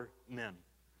or men.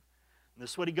 And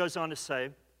this is what he goes on to say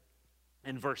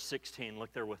in verse 16.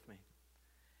 Look there with me.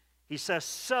 He says,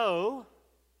 so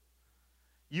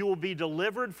you will be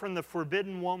delivered from the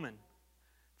forbidden woman,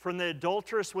 from the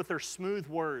adulteress with her smooth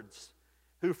words,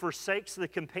 who forsakes the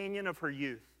companion of her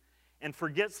youth and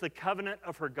forgets the covenant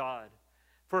of her God.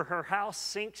 For her house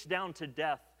sinks down to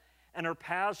death, and her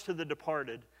paths to the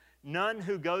departed. None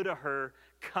who go to her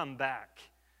come back,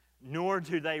 nor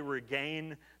do they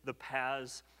regain the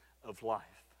paths of life.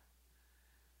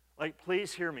 Like,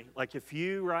 please hear me. Like, if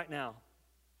you right now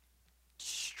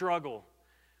struggle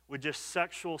with just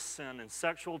sexual sin and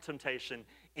sexual temptation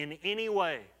in any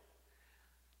way,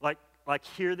 like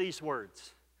hear these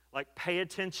words. Like, pay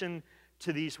attention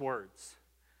to these words.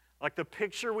 Like, the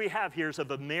picture we have here is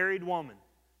of a married woman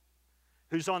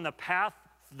who's on the path,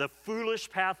 the foolish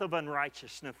path of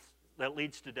unrighteousness that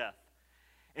leads to death.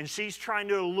 And she's trying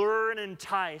to allure and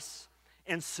entice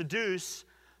and seduce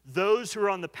those who are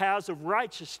on the paths of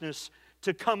righteousness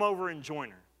to come over and join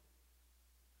her.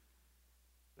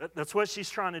 That's what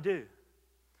she's trying to do.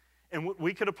 And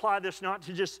we could apply this not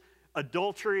to just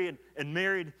adultery and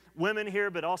married women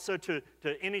here, but also to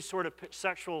any sort of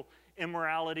sexual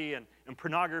immorality and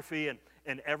pornography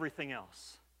and everything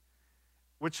else,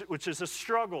 which is a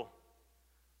struggle.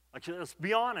 Like, let's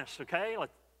be honest, okay? Like,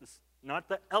 it's not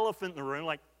the elephant in the room.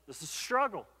 Like, this is a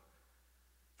struggle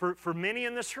for many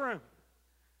in this room.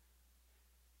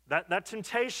 That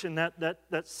temptation,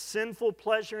 that sinful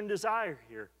pleasure and desire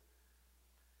here.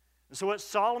 And so what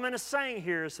Solomon is saying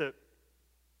here is that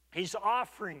he's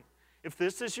offering, if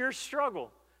this is your struggle,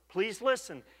 please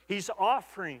listen. He's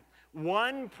offering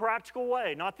one practical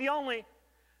way, not the only,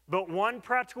 but one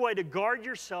practical way to guard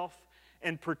yourself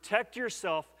and protect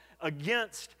yourself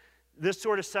against this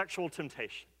sort of sexual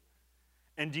temptation.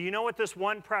 And do you know what this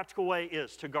one practical way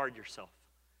is to guard yourself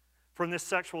from this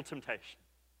sexual temptation?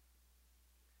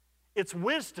 It's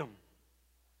wisdom.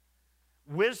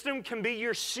 Wisdom can be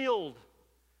your shield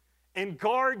and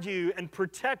guard you and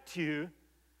protect you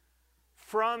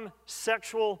from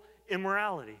sexual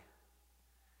immorality.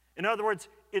 In other words,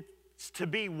 it's to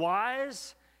be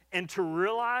wise and to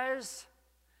realize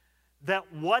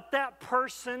that what that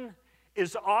person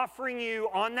is offering you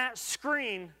on that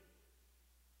screen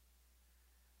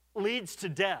leads to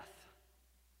death.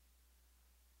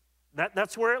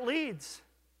 That's where it leads.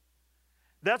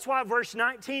 That's why verse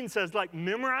 19 says, like,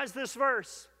 memorize this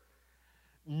verse.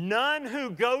 none who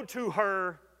go to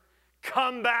her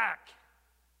come back,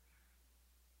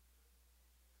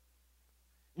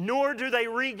 nor do they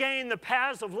regain the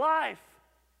paths of life.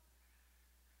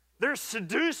 They're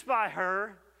seduced by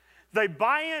her. They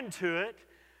buy into it.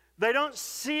 They don't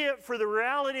see it for the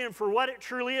reality and for what it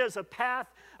truly is, a path,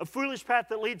 a foolish path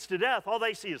that leads to death. All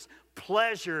they see is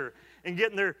pleasure and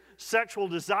getting their sexual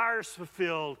desires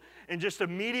fulfilled and just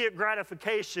immediate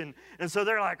gratification. And so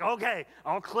they're like, okay,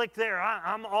 I'll click there.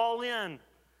 I'm all in.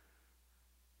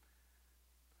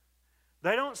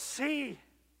 They don't see.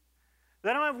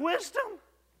 They don't have wisdom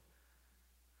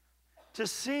to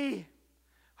see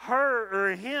her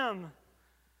or him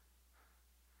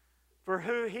for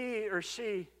who he or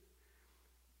she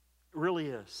really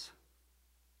is.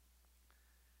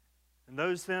 And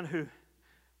those then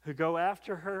who go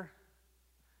after her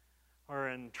are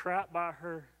entrapped by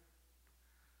her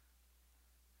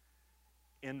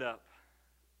end up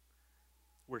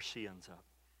where she ends up.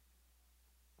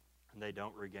 And they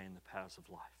don't regain the paths of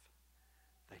life.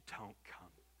 They don't come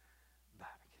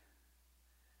back.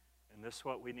 And this is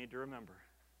what we need to remember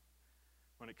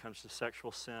when it comes to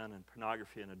sexual sin and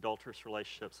pornography and adulterous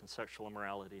relationships and sexual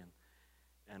immorality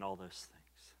and all those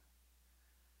things.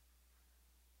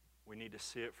 We need to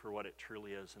see it for what it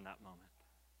truly is in that moment.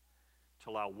 To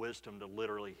allow wisdom to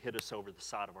literally hit us over the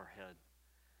side of our head.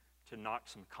 To knock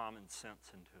some common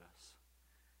sense into us.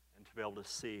 And to be able to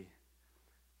see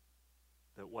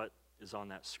that what is on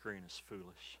that screen is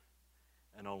foolish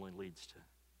and only leads to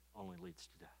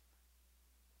death.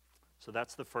 So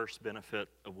that's the first benefit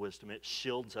of wisdom. It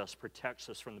shields us, protects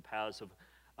us from the paths of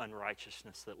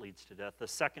unrighteousness that leads to death. The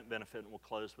second benefit, and we'll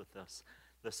close with this,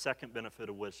 the second benefit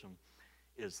of wisdom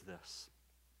is this,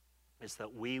 is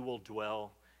that we will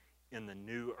dwell in the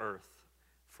new earth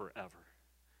forever.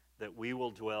 That we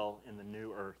will dwell in the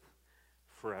new earth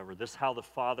forever. This is how the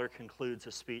Father concludes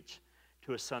a speech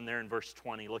to his Son there in verse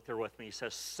 20. Look there with me. He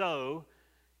says, so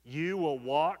you will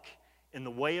walk in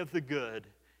the way of the good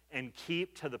and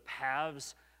keep to the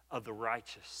paths of the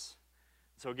righteous.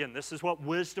 So again, this is what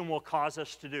wisdom will cause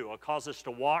us to do. It will cause us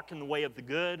to walk in the way of the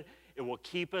good. It will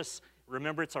keep us,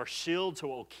 remember it's our shield, so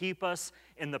it will keep us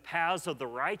in the paths of the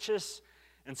righteous.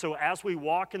 And so as we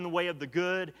walk in the way of the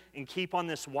good and keep on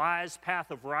this wise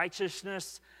path of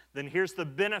righteousness, then here's the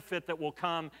benefit that will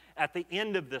come at the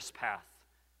end of this path.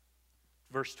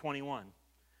 Verse 21,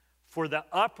 for the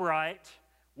upright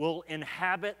will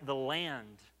inhabit the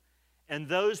land, and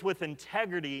those with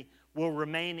integrity will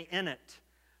remain in it.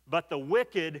 But the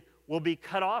wicked will be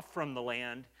cut off from the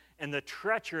land, and the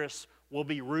treacherous will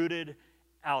be rooted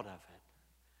out of it.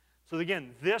 So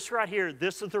again, this right here,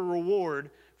 this is the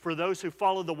reward for those who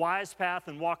follow the wise path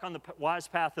and walk on the wise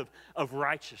path of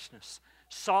righteousness.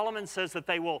 Solomon says that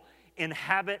they will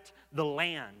inhabit the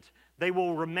land. They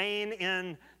will remain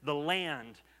in the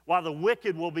land, while the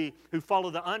wicked will be, who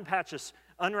follow the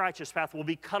unrighteous path, will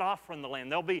be cut off from the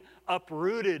land. They'll be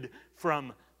uprooted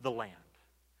from the land.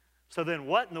 So then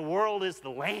what in the world is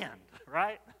the land,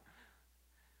 right?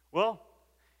 Well,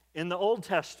 in the Old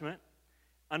Testament,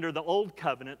 under the Old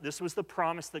Covenant, this was the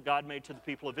promise that God made to the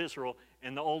people of Israel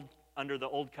under the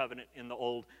Old Covenant in the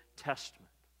Old Testament.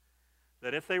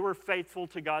 That if they were faithful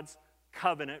to God's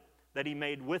covenant that he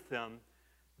made with them,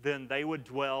 then they would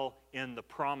dwell in the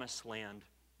promised land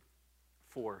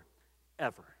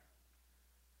forever.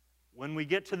 When we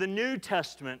get to the New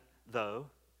Testament, though,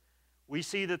 we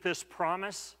see that this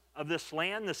promise of this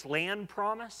land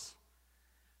promise,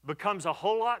 becomes a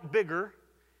whole lot bigger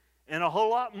and a whole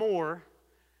lot more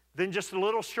than just a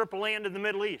little strip of land in the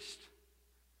Middle East.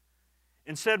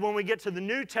 Instead, when we get to the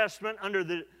New Testament, under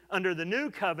the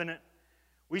New Covenant,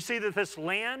 we see that this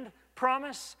land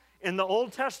promise in the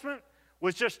Old Testament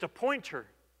was just a pointer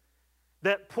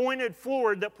that pointed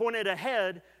forward, that pointed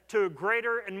ahead to a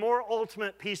greater and more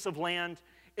ultimate piece of land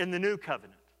in the New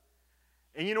Covenant.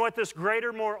 And you know what this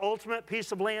greater, more ultimate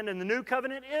piece of land in the New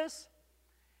Covenant is?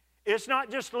 It's not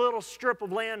just a little strip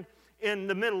of land in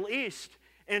the Middle East.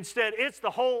 Instead, it's the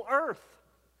whole earth.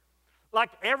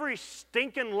 Like every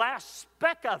stinking last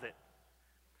speck of it.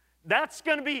 That's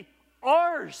going to be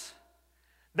ours.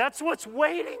 That's what's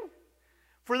waiting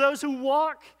for those who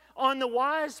walk on the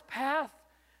wise path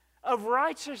of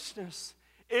righteousness.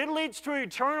 It leads to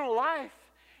eternal life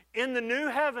in the new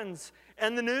heavens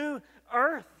and the new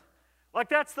earth. Like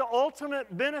that's the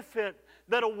ultimate benefit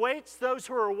that awaits those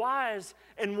who are wise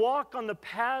and walk on the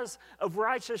paths of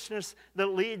righteousness that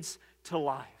leads to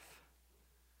life.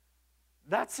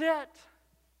 That's it.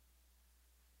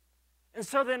 And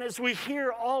so then as we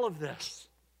hear all of this,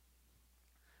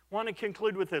 I want to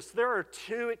conclude with this. There are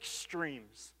two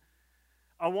extremes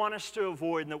I want us to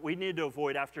avoid and that we need to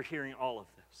avoid after hearing all of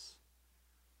this.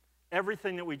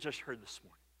 Everything that we just heard this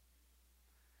morning.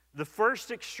 The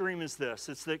first extreme is this.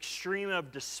 It's the extreme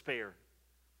of despair.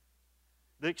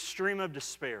 The extreme of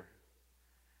despair.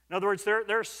 In other words, there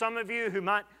are some of you who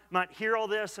might hear all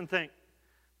this and think,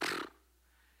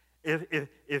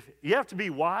 if you have to be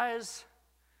wise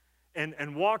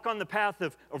and walk on the path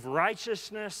of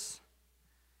righteousness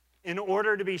in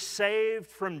order to be saved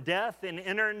from death and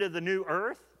enter into the new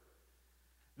earth,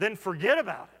 then forget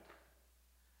about it.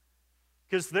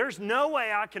 Because there's no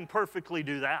way I can perfectly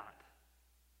do that.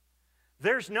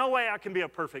 There's no way I can be a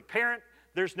perfect parent.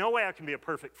 There's no way I can be a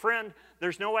perfect friend.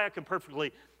 There's no way I can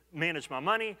perfectly manage my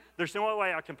money. There's no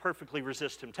way I can perfectly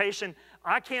resist temptation.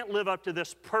 I can't live up to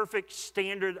this perfect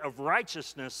standard of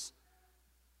righteousness.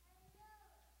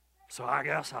 So I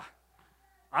guess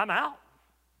I'm out.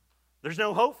 There's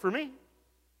no hope for me.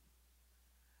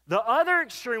 The other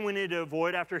extreme we need to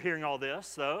avoid after hearing all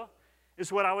this, though,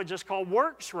 is what I would just call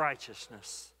works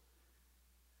righteousness.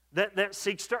 That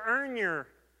seeks to earn your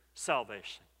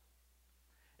salvation.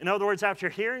 In other words, after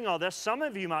hearing all this, some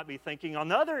of you might be thinking on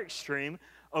the other extreme,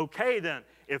 okay then,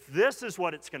 if this is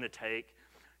what it's going to take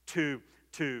to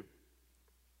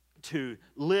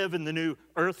live in the new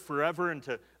earth forever and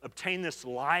to obtain this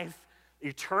life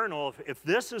eternal, if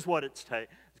this is what it's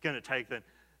going to take,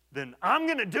 then I'm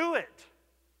going to do it.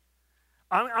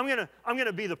 I'm going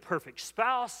to be the perfect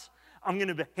spouse. I'm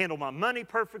going to handle my money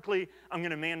perfectly. I'm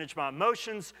going to manage my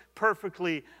emotions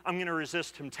perfectly. I'm going to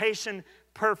resist temptation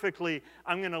perfectly.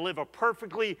 I'm going to live a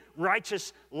perfectly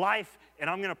righteous life, and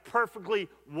I'm going to perfectly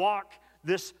walk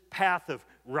this path of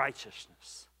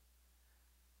righteousness.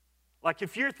 Like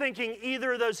if you're thinking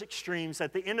either of those extremes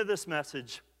at the end of this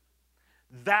message,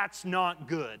 that's not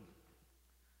good.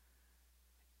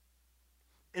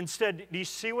 Instead, do you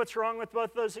see what's wrong with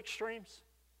both those extremes?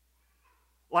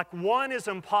 Like one is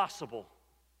impossible.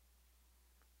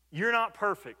 You're not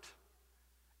perfect,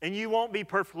 and you won't be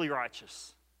perfectly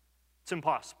righteous. It's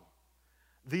impossible.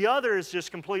 The other is just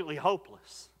completely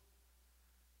hopeless.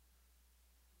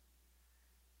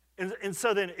 And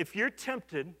so then, if you're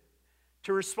tempted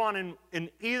to respond in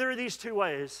either of these two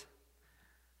ways,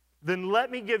 then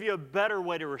let me give you a better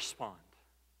way to respond.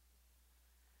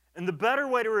 And the better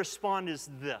way to respond is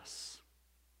this.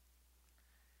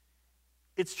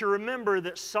 It's to remember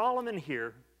that Solomon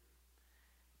here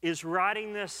is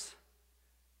writing this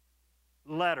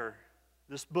letter,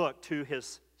 this book, to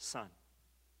his son.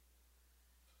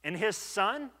 And his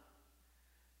son,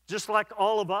 just like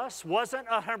all of us, wasn't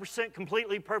 100%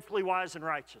 completely, perfectly wise and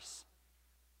righteous.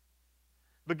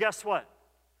 But guess what?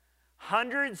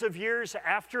 Hundreds of years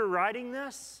after writing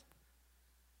this,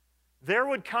 there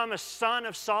would come a son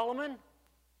of Solomon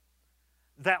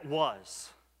that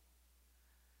was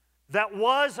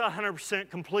 100%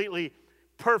 completely,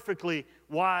 perfectly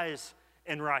wise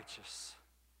and righteous.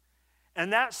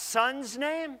 And that son's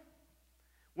name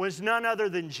was none other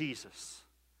than Jesus.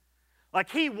 Like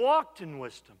he walked in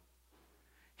wisdom.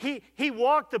 He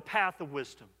walked the path of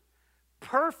wisdom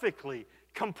perfectly,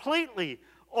 completely,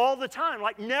 all the time.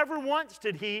 Like never once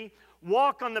did he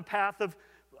walk on the path of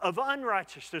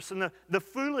unrighteousness and the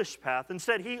foolish path.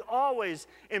 Instead, he always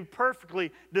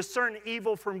imperfectly discerned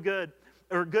evil from good,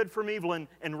 or good from evil and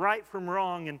right from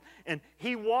wrong. And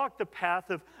he walked the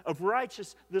path of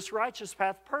this righteous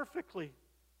path perfectly.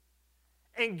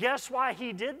 And guess why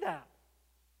he did that?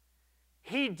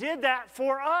 He did that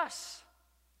for us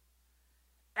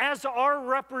as our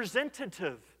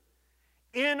representative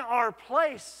in our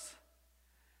place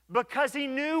because he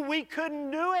knew we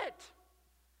couldn't do it.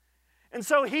 And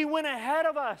so he went ahead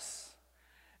of us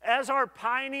as our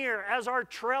pioneer, as our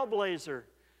trailblazer,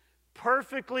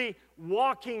 perfectly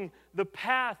walking the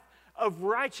path of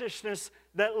righteousness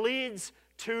that leads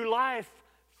to life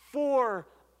for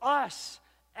us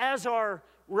as our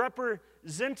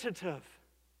representative.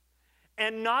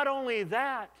 And not only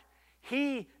that,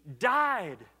 he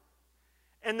died.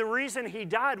 And the reason he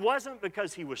died wasn't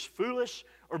because he was foolish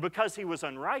or because he was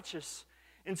unrighteous.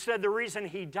 Instead, the reason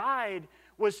he died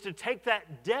was to take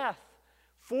that death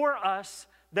for us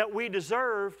that we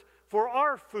deserved for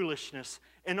our foolishness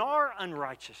and our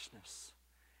unrighteousness.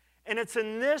 And it's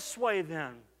in this way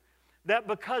then that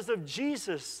because of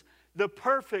Jesus, the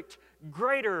perfect,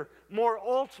 greater, more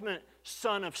ultimate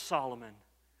Son of Solomon,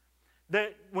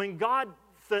 that when God,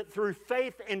 that through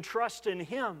faith and trust in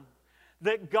Him,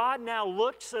 that God now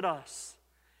looks at us,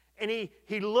 and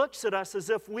He looks at us as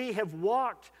if we have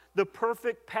walked the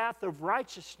perfect path of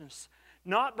righteousness,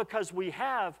 not because we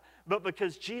have, but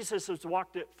because Jesus has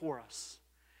walked it for us.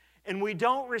 And we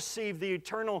don't receive the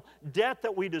eternal death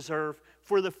that we deserve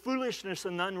for the foolishness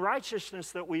and the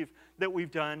unrighteousness that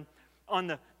we've done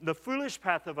on the foolish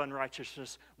path of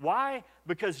unrighteousness. Why?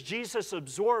 Because Jesus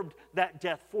absorbed that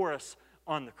death for us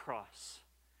on the cross.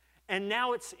 And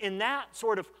now it's in that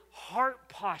sort of heart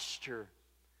posture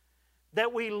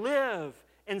that we live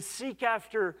and seek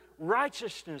after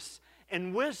righteousness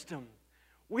and wisdom.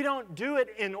 We don't do it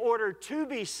in order to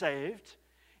be saved.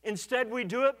 Instead, we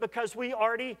do it because we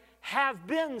already have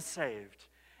been saved.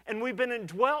 And we've been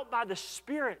indwelt by the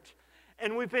Spirit.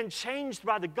 And we've been changed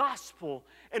by the gospel.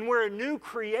 And we're a new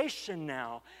creation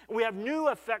now. We have new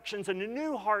affections and a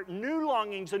new heart, new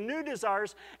longings and new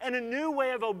desires, and a new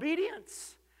way of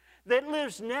obedience that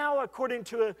lives now according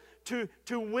to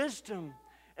wisdom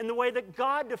and the way that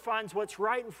God defines what's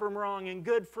right from wrong and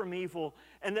good from evil,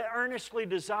 and that earnestly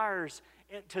desires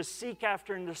to seek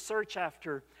after and to search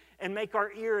after and make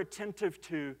our ear attentive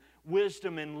to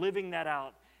wisdom and living that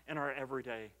out in our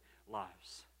everyday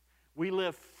lives. We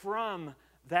live from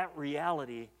that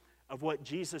reality of what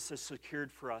Jesus has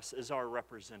secured for us as our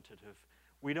representative.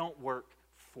 We don't work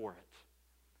for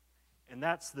it. And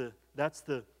that's the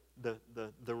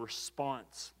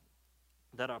response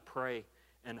that I pray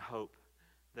and hope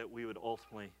that we would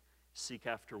ultimately seek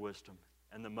after wisdom,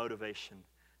 and the motivation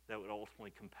that would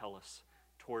ultimately compel us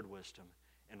toward wisdom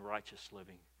and righteous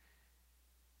living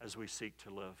as we seek to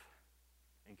live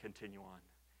and continue on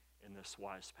in this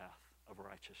wise path of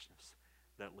righteousness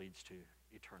that leads to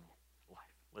eternal life.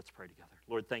 Let's pray together.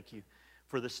 Lord, thank you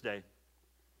for this day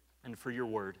and for your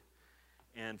word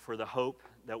and for the hope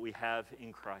that we have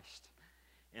in Christ.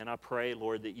 And I pray,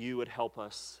 Lord, that you would help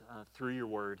us through your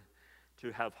word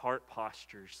to have heart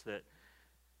postures that,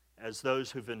 as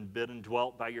those who've been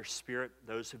indwelt by your Spirit,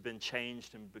 those who've been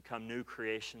changed and become new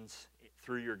creations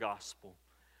through your gospel,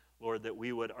 Lord, that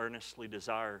we would earnestly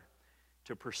desire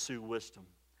to pursue wisdom.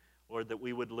 Lord, that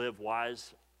we would live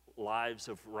wise lives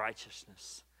of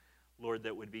righteousness. Lord,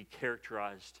 that would be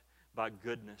characterized by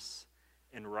goodness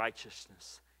and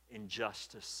righteousness and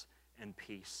justice and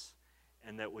peace.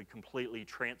 And that would completely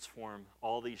transform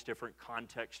all these different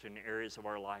contexts and areas of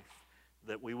our life.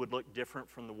 That we would look different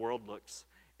from the world looks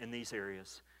in these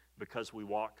areas because we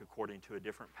walk according to a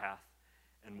different path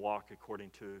and walk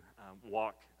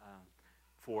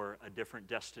for a different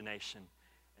destination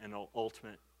and an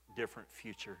ultimate different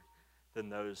future than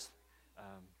those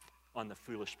on the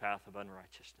foolish path of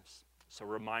unrighteousness. So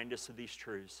remind us of these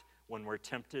truths when we're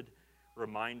tempted.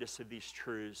 Remind us of these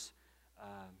truths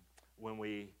when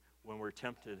we're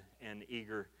tempted and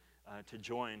eager to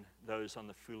join those on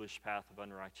the foolish path of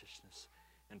unrighteousness,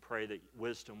 and pray that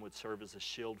wisdom would serve as a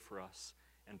shield for us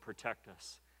and protect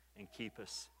us and keep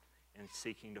us in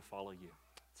seeking to follow you.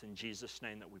 It's in Jesus'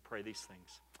 name that we pray these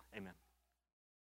things. Amen.